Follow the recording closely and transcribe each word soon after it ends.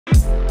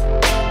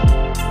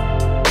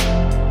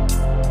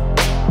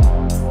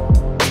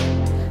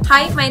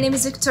Hi, my name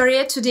is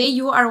Viktoria. Today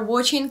you are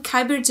watching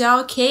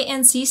KyberDAO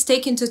KNC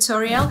staking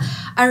tutorial.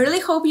 I really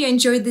hope you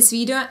enjoyed this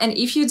video, and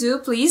if you do,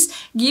 please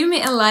give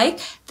me a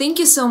like. Thank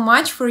you so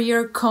much for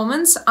your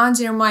comments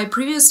under my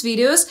previous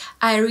videos.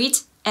 I read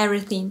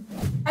everything.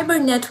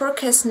 Kyber Network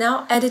has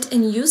now added a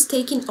new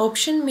staking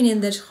option, meaning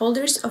that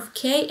holders of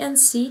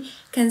KNC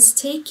can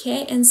stake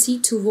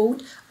KNC to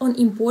vote on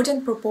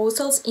important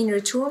proposals. In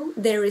return,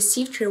 they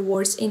received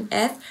rewards in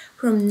ETH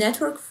from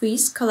network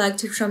fees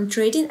collected from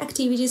trading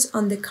activities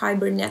on the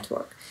Kyber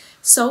Network.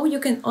 So you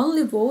can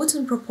only vote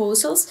on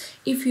proposals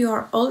if you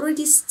are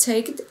already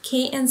staked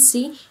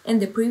KNC in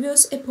the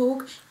previous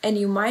epoch, and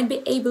you might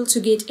be able to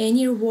get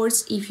any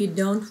rewards if you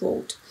don't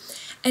vote.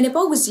 An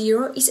Epoch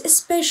 0 is a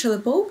special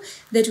epoch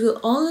that will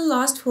only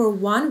last for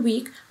 1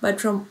 week,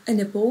 but from an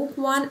Epoch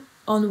 1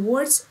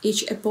 onwards,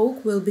 each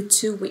epoch will be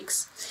 2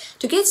 weeks.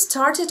 To get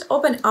started,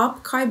 open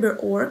up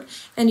Kyber.org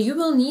and you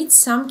will need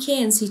some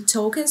KNC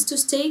tokens to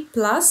stake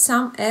plus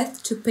some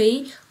ETH to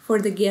pay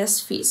for the gas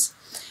fees.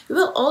 You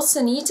will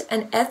also need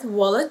an ETH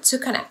wallet to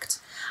connect.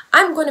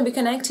 I'm going to be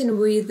connecting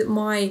with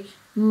my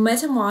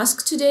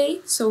MetaMask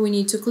today, so we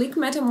need to click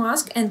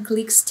MetaMask and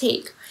click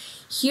Stake.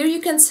 Here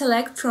you can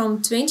select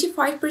from 25%,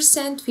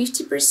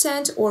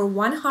 50% or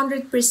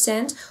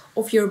 100%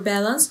 of your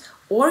balance,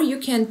 or you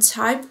can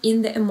type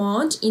in the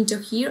amount into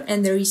here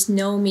and there is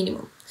no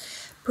minimum.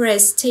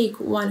 Press Stake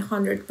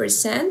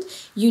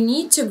 100%. You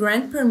need to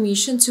grant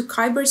permission to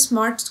Kyber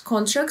smart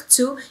contract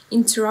to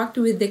interact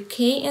with the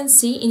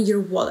KNC in your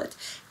wallet.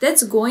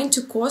 That's going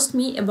to cost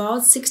me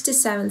about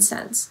 67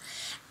 cents.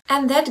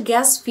 And that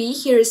gas fee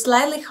here is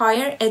slightly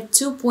higher at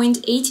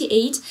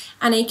 2.88,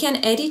 and I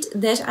can edit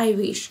that I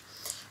wish.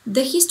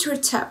 The History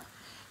tab.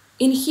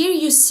 In here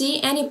you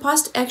see any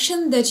past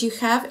action that you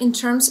have in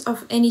terms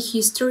of any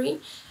history,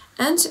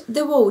 and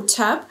the Vote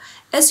tab,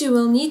 as you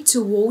will need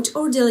to vote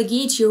or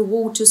delegate your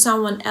vote to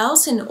someone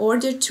else in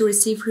order to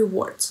receive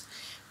rewards.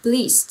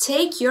 Please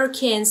take your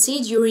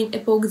KNC during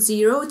Epoch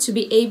 0 to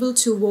be able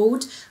to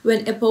vote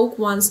when Epoch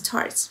 1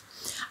 starts.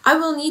 I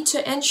will need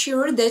to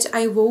ensure that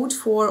I vote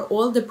for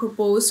all the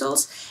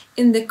proposals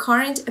in the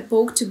current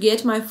epoch to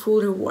get my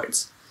full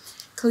rewards.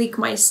 Click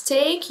My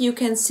Stake. You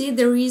can see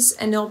there is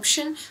an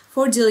option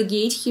for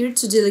Delegate here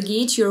to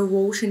delegate your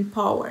voting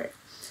power.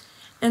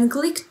 And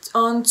click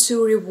on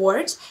to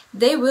Rewards.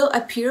 They will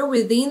appear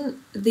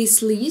within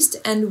this list,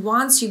 and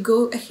once you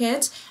go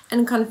ahead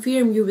and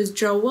confirm your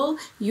withdrawal,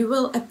 you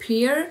will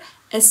appear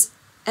as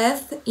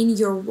ETH in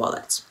your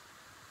wallet.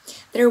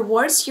 The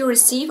rewards you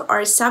receive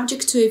are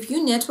subject to a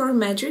few network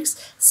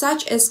metrics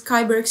such as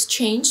Kyber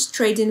Exchange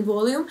trading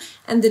volume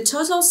and the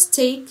total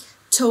stake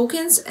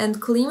tokens,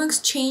 and Claim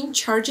Exchange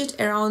charged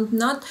around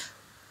not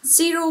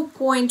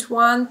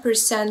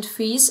 0.1%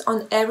 fees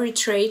on every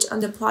trade on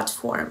the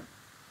platform.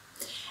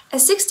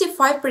 As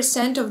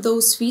 65% of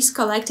those fees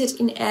collected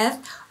in ETH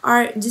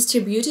are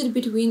distributed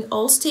between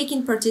all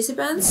staking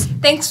participants.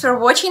 Thanks for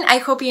watching. I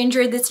hope you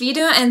enjoyed this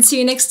video and see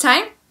you next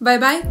time. Bye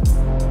bye.